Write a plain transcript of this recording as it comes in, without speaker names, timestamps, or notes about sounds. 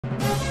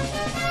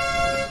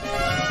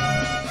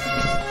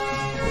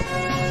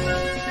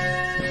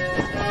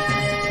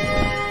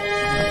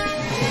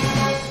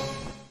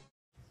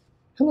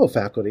Hello,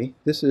 faculty.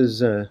 This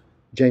is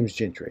James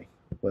Gentry,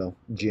 well,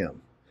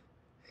 Jim,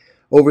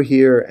 over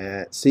here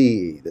at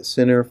CE, the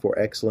Center for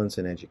Excellence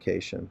in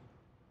Education.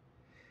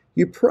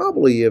 You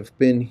probably have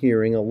been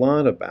hearing a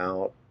lot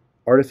about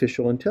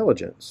artificial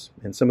intelligence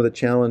and some of the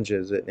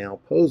challenges it now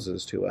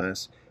poses to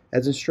us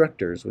as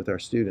instructors with our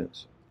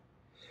students.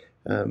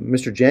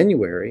 Mr.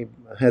 January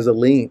has a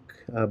link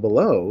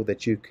below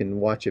that you can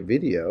watch a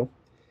video,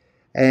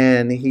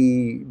 and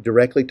he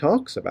directly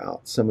talks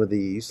about some of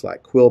these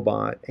like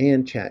Quillbot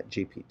and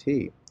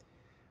ChatGPT,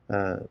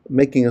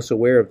 making us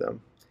aware of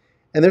them.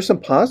 And there's some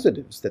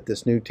positives that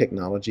this new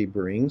technology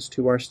brings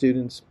to our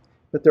students,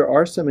 but there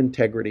are some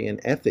integrity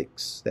and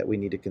ethics that we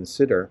need to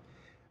consider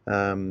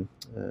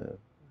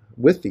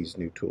with these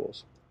new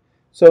tools.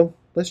 So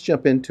let's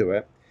jump into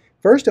it.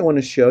 First, I want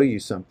to show you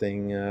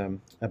something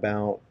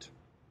about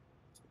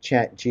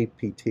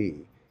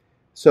ChatGPT.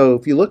 So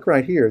if you look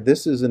right here,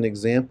 this is an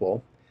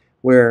example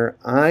where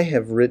I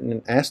have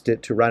asked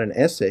it to write an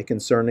essay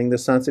concerning the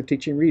science of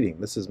teaching reading.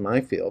 This is my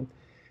field.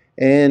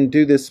 And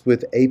do this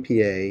with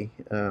APA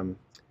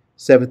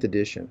 7th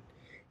edition.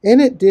 And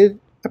it did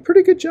a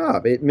pretty good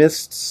job. It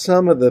missed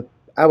some of the,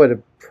 I would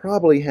have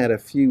probably had a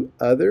few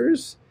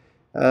others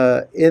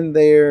in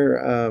there,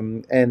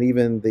 and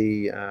even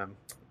the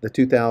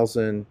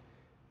 2000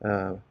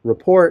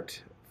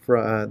 report,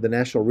 the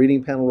National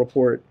Reading Panel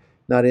report,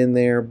 not in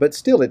there, but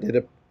still it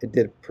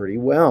did pretty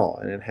well,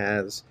 and it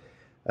has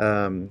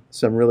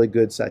some really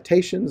good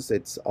citations.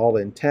 It's all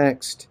in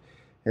text,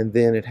 and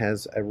then it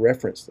has a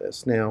reference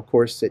list. Now, of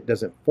course, it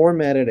doesn't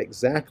format it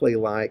exactly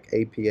like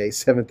APA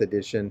 7th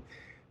edition,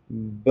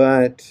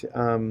 but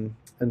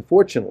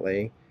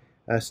unfortunately,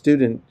 a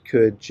student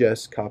could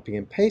just copy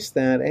and paste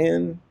that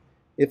and,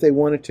 if they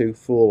wanted to,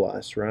 fool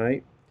us,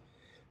 right?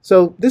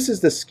 So this is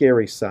the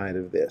scary side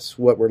of this,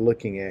 what we're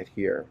looking at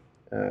here.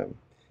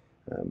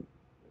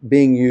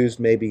 Being used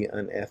maybe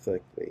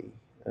unethically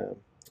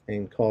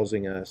and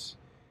causing us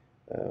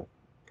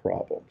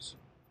problems.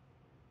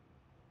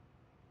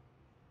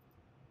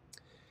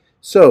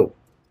 So,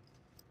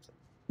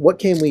 what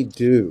can we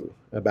do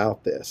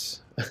about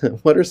this?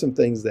 What are some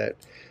things that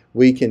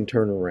we can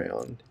turn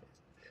around?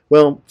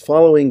 Well,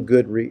 following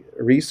good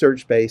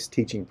research-based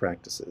teaching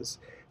practices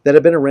that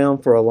have been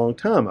around for a long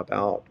time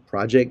about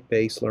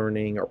project-based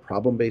learning or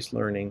problem-based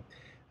learning,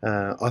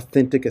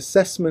 authentic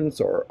assessments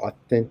or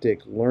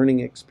authentic learning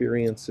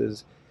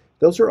experiences.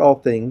 Those are all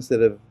things that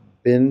have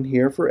been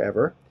here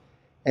forever,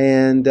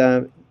 and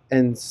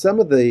some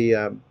of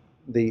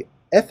the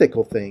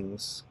ethical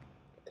things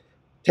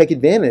take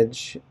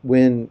advantage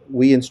when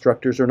we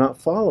instructors are not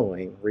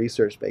following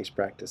research-based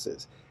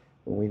practices.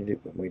 When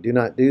we do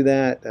not do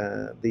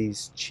that,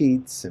 these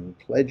cheats and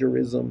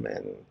plagiarism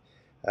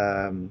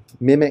and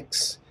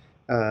mimics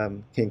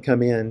can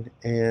come in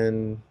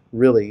and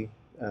really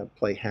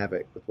play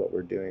havoc with what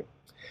we're doing.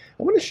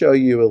 I want to show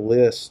you a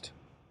list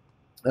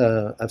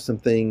of some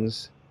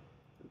things,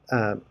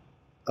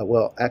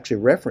 well, actually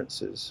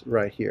references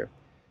right here.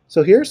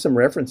 So here are some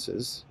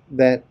references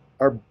that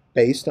are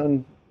based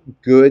on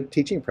good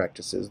teaching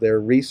practices. They're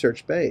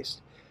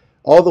research-based,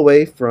 all the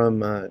way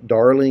from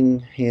Darling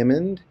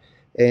Hammond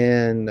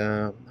and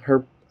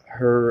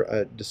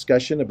her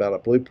discussion about a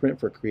blueprint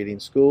for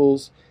creating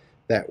schools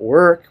that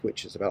work,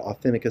 which is about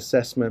authentic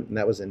assessment, and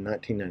that was in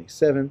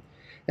 1997.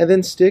 And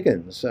then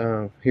Stiggins,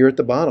 here at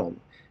the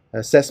bottom,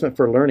 Assessment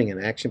for Learning,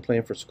 an Action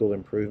Plan for School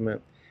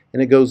Improvement.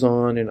 And it goes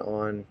on and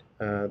on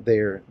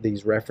there,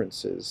 these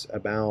references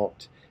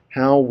about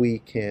how we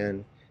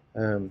can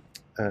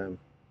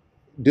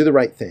do the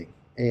right thing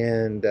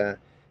and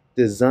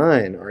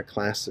design our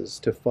classes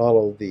to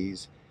follow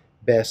these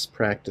best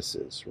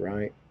practices,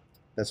 right?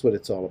 That's what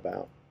it's all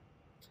about.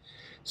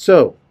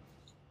 So,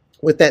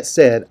 with that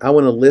said, I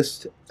want to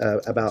list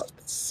about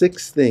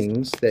 6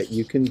 things that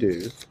you can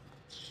do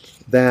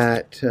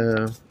that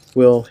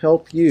will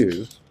help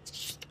you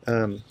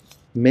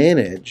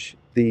manage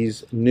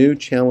these new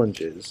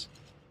challenges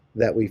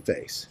that we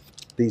face,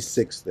 these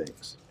 6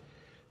 things.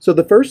 So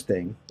the first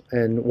thing,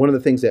 and one of the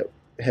things that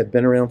have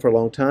been around for a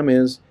long time,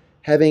 is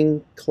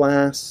having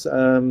class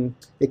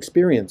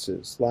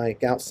experiences,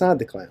 like outside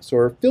the class,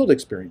 or field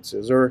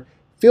experiences, or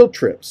field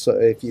trips,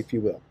 if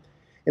you will.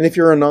 And if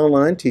you're an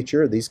online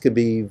teacher, these could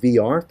be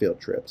VR field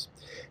trips.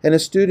 And a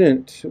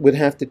student would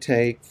have to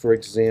take, for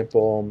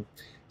example,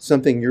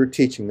 something you're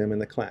teaching them in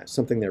the class,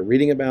 something they're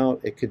reading about.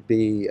 It could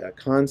be a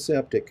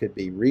concept, it could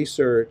be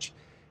research,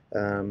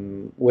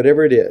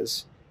 whatever it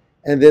is.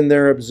 And then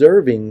they're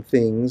observing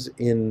things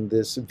in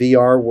this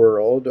VR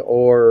world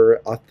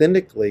or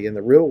authentically in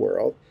the real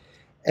world.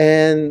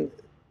 And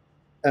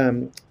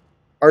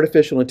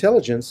artificial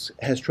intelligence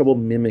has trouble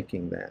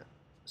mimicking that.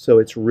 So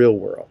it's real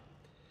world.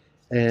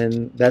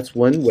 And that's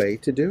one way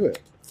to do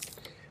it.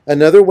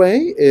 Another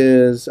way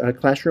is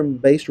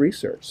classroom-based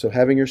research. So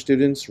having your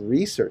students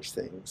research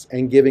things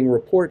and giving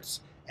reports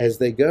as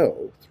they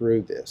go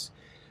through this.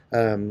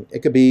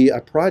 It could be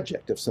a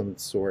project of some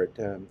sort,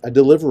 a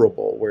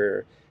deliverable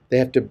where they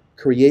have to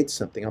create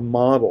something, a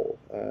model,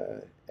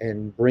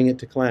 and bring it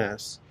to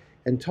class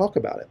and talk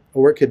about it.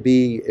 Or it could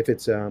be, if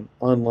it's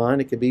online,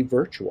 it could be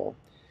virtual.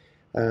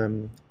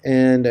 And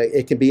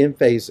it can be in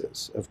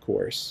phases, of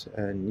course,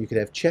 and you could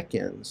have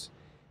check-ins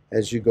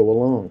as you go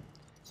along.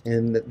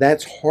 And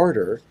that's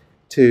harder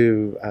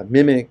to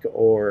mimic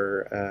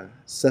or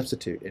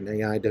substitute, and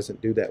AI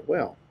doesn't do that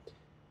well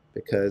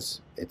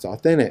because it's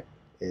authentic,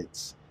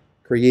 it's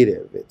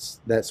creative, it's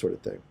that sort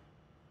of thing.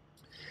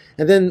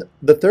 And then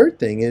the third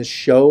thing is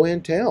show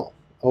and tell,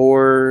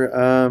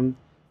 or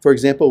for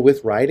example,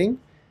 with writing,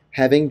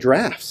 having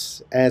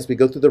drafts as we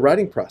go through the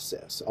writing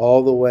process,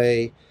 all the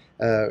way,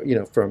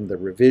 from the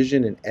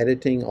revision and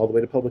editing all the way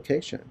to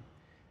publication,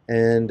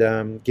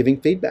 and giving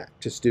feedback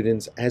to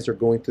students as they're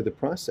going through the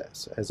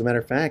process. As a matter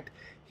of fact,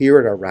 here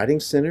at our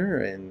writing center,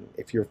 and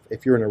if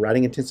you're in a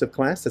writing intensive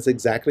class, that's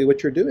exactly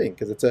what you're doing,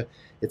 because it's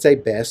a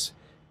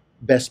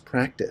best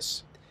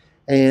practice.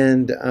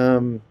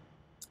 And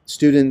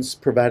students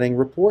providing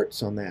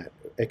reports on that.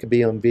 It could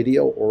be on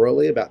video,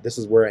 orally, about this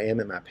is where I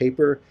am in my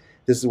paper,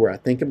 this is where I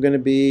think I'm going to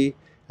be,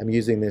 I'm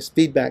using this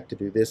feedback to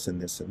do this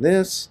and this and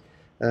this,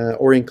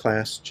 or in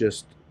class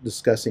just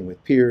discussing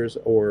with peers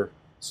or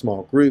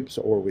small groups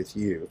or with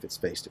you if it's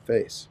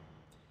face-to-face.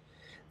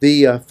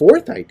 The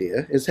fourth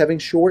idea is having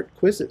short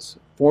quizzes,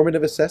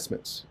 formative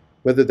assessments,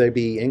 whether they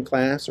be in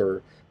class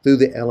or through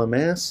the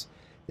LMS.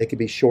 They could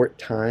be short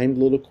timed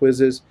little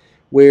quizzes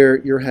where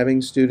you're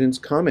having students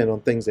comment on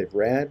things they've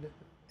read,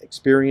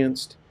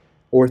 experienced,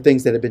 or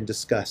things that have been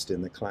discussed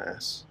in the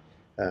class.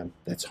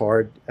 That's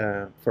hard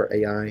for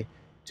AI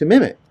to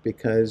mimic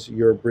because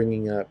you're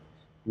bringing up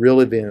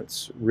real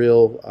events,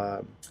 real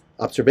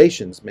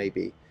observations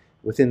maybe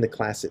within the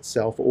class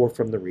itself or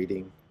from the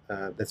reading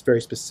that's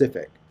very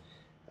specific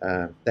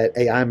that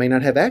AI may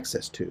not have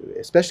access to,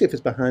 especially if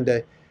it's behind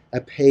a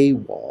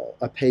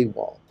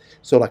paywall.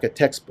 So like a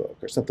textbook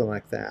or something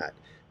like that,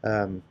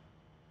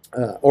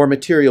 or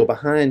material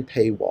behind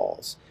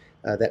paywalls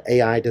that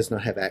AI does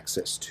not have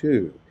access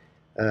to.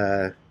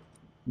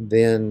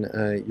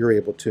 Then you're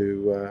able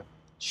to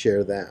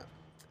share that.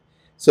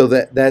 So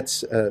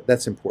that's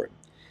important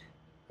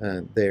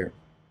there.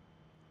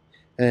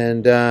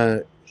 And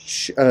let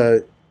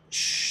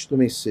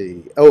me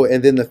see. Oh,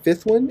 and then the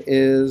fifth one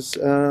is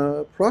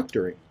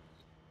proctoring.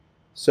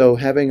 So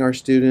having our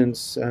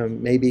students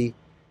maybe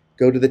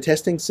go to the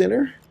testing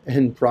center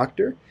and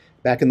proctor.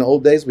 Back in the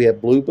old days, we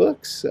had blue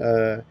books.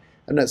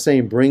 I'm not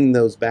saying bring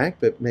those back,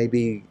 but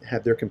maybe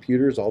have their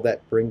computers, all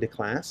that, bring to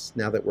class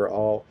now that we're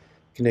all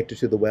connected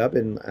to the web,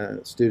 and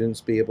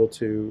students be able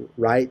to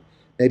write,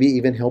 maybe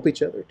even help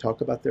each other,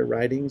 talk about their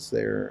writings,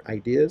 their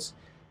ideas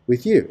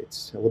with you.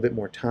 It's a little bit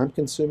more time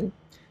consuming,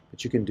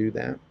 but you can do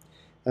that.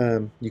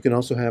 You can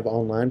also have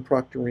online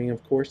proctoring,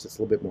 of course. It's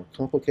a little bit more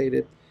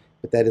complicated,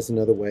 but that is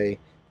another way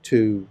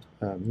to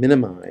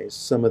minimize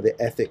some of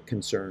the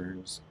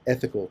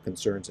ethical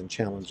concerns and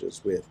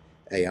challenges with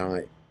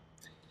AI.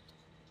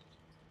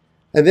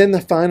 And then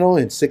the final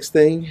and sixth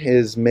thing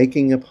is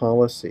making a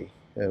policy.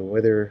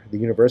 Whether the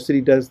university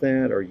does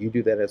that or you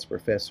do that as a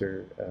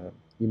professor,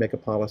 you make a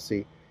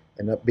policy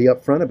and be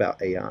upfront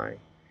about AI.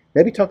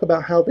 Maybe talk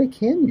about how they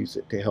can use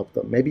it to help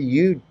them. Maybe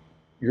you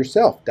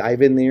yourself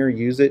dive in there,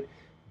 use it,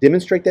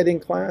 demonstrate that in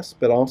class,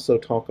 but also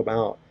talk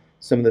about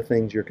some of the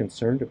things you're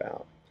concerned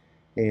about.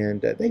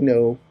 And they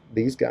know,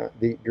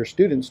 your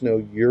students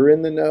know you're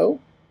in the know,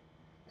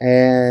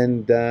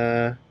 and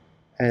that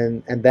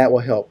will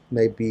help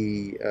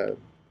maybe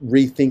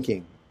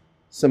rethinking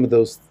some of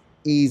those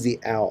easy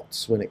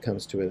outs when it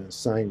comes to an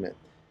assignment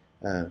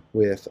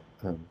with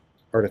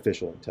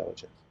artificial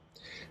intelligence.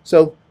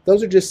 So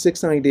those are just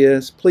 6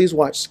 ideas. Please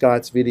watch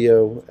Scott's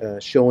video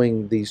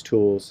showing these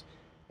tools,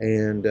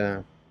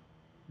 and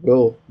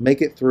we'll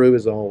make it through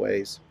as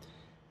always,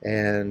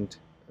 and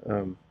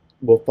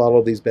we'll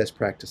follow these best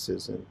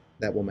practices, and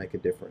that will make a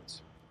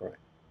difference. All right,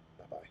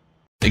 bye-bye.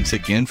 Thanks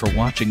again for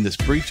watching this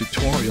brief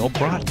tutorial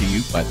brought to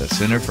you by the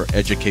Center for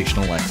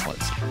Educational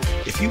Excellence.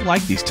 If you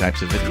like these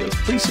types of videos,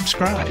 please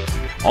subscribe.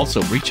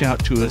 Also, reach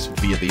out to us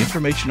via the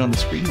information on the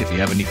screen if you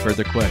have any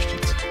further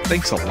questions.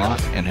 Thanks a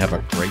lot, and have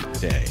a great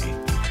day.